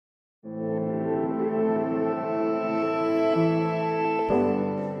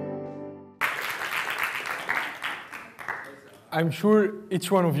I'm sure each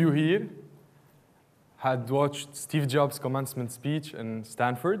one of you here had watched Steve Jobs' commencement speech in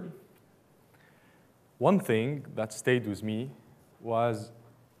Stanford. One thing that stayed with me was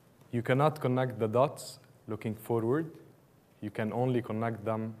you cannot connect the dots looking forward. You can only connect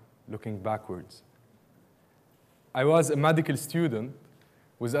them looking backwards. I was a medical student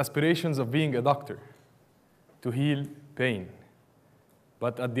with aspirations of being a doctor to heal pain.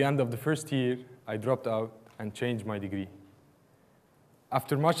 But at the end of the first year, I dropped out and changed my degree.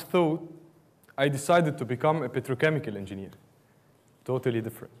 After much thought, I decided to become a petrochemical engineer, totally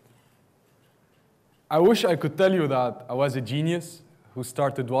different. I wish I could tell you that I was a genius who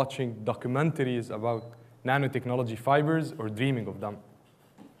started watching documentaries about nanotechnology fibers or dreaming of them.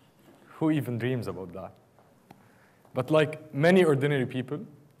 Who even dreams about that? But like many ordinary people,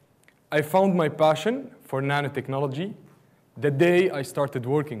 I found my passion for nanotechnology the day I started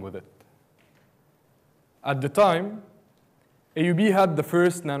working with it. At the time, AUB had the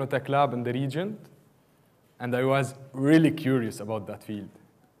first nanotech lab in the region, and I was really curious about that field.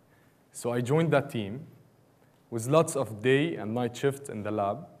 So I joined that team with lots of day and night shifts in the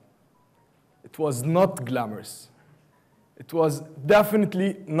lab. It was not glamorous. It was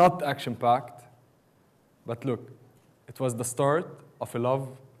definitely not action-packed. But look, it was the start of a love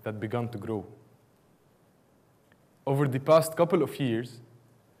that began to grow. Over the past couple of years,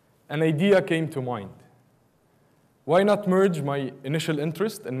 an idea came to mind. Why not merge my initial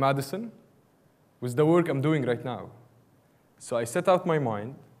interest in medicine with the work I'm doing right now? So I set out my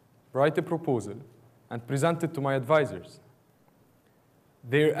mind, write a proposal, and present it to my advisors.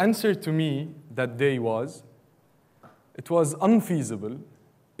 Their answer to me that day was, it was unfeasible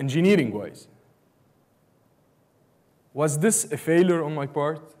engineering-wise. Was this a failure on my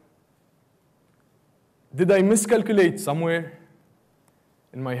part? Did I miscalculate somewhere?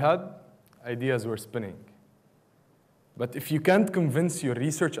 In my head, ideas were spinning. But if you can't convince your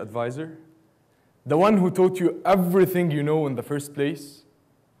research advisor, the one who taught you everything you know in the first place,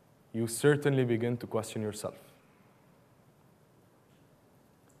 you certainly begin to question yourself.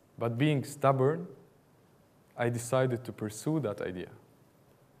 But being stubborn, I decided to pursue that idea.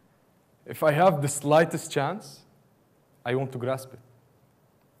 If I have the slightest chance, I want to grasp it.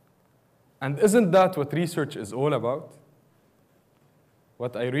 And isn't that what research is all about?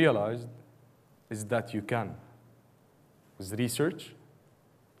 What I realized is that you can. With research,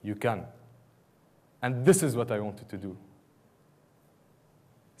 you can. And this is what I wanted to do.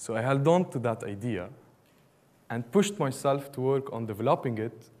 So I held on to that idea and pushed myself to work on developing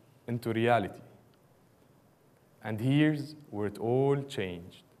it into reality. And here's where it all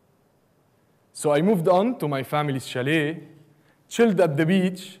changed. So I moved on to my family's chalet, chilled at the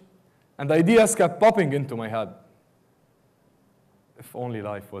beach, and ideas kept popping into my head. If only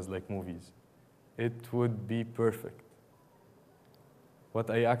life was like movies, it would be perfect. What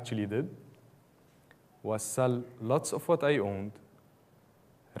I actually did was sell lots of what I owned,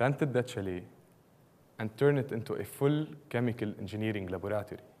 rented that chalet, and turn it into a full chemical engineering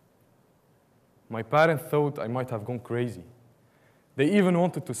laboratory. My parents thought I might have gone crazy. They even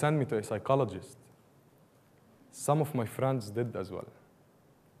wanted to send me to a psychologist. Some of my friends did as well.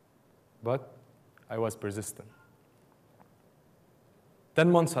 But I was persistent.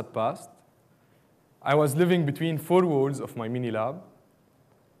 10 months had passed. I was living between four walls of my mini lab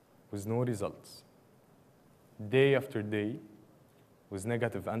with no results. Day after day, with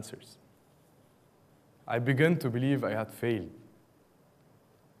negative answers. I began to believe I had failed.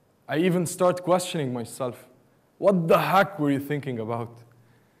 I even started questioning myself. What the heck were you thinking about?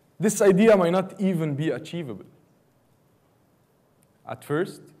 This idea might not even be achievable. At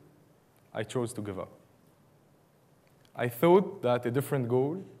first, I chose to give up. I thought that a different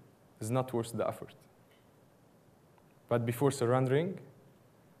goal is not worth the effort. But before surrendering,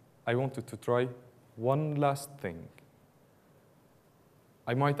 I wanted to try one last thing.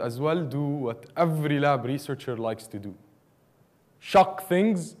 I might as well do what every lab researcher likes to do: shock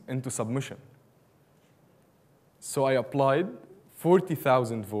things into submission. So I applied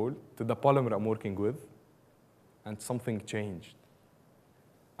 40,000 volt to the polymer I'm working with, and something changed.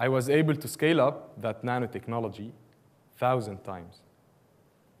 I was able to scale up that nanotechnology 1,000 times.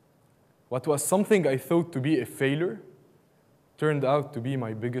 What was something I thought to be a failure turned out to be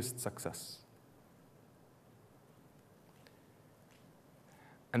my biggest success.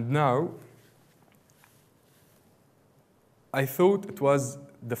 And now, I thought it was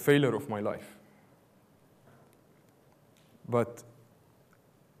the failure of my life. But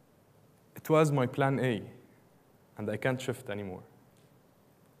it was my plan A, and I can't shift anymore.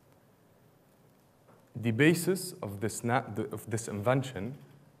 The basis of this invention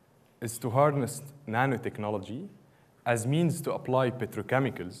is to harness nanotechnology as means to apply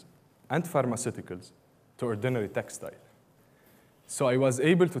petrochemicals and pharmaceuticals to ordinary textile. So I was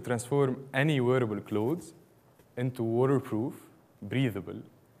able to transform any wearable clothes into waterproof, breathable,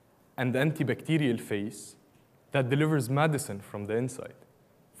 and antibacterial face that delivers medicine from the inside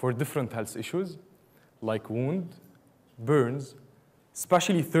for different health issues like wound, burns,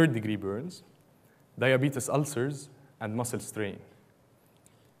 especially third-degree burns, diabetes ulcers, and muscle strain.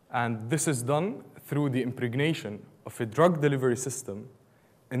 And this is done through the impregnation of a drug delivery system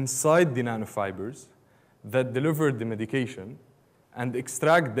inside the nanofibers that deliver the medication and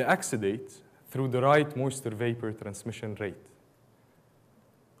extract the exudate through the right moisture vapor transmission rate.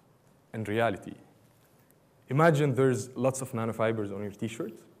 In reality, imagine there's lots of nanofibers on your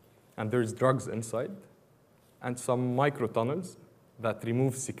t-shirt, and there's drugs inside, and some microtunnels that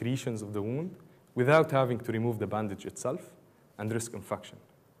remove secretions of the wound without having to remove the bandage itself and risk infection.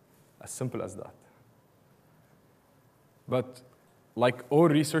 As simple as that. But like all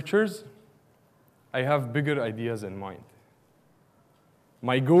researchers, I have bigger ideas in mind.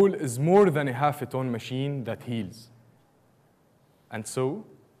 My goal is more than a half-a-ton machine that heals. And so,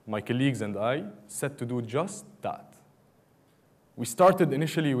 my colleagues and I set to do just that. We started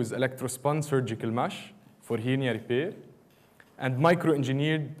initially with electrospun surgical mesh for hernia repair and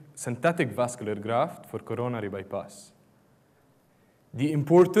micro-engineered synthetic vascular graft for coronary bypass. The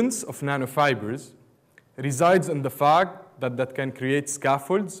importance of nanofibers resides in the fact that can create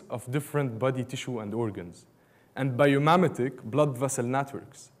scaffolds of different body tissue and organs, and biomimetic blood vessel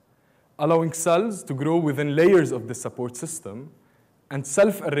networks, allowing cells to grow within layers of the support system and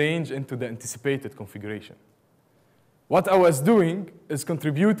self-arrange into the anticipated configuration. What I was doing is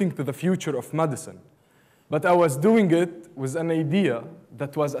contributing to the future of medicine, but I was doing it with an idea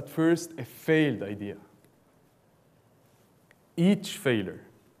that was at first a failed idea. Each failure,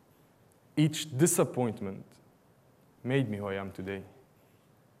 each disappointment made me who I am today.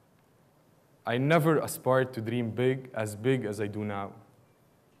 I never aspired to dream big as I do now,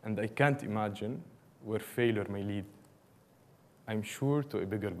 and I can't imagine where failure may lead. I'm sure to a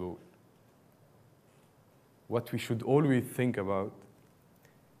bigger goal. What we should always think about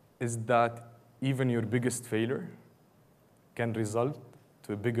is that even your biggest failure can result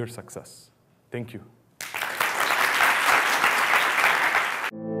to a bigger success. Thank you.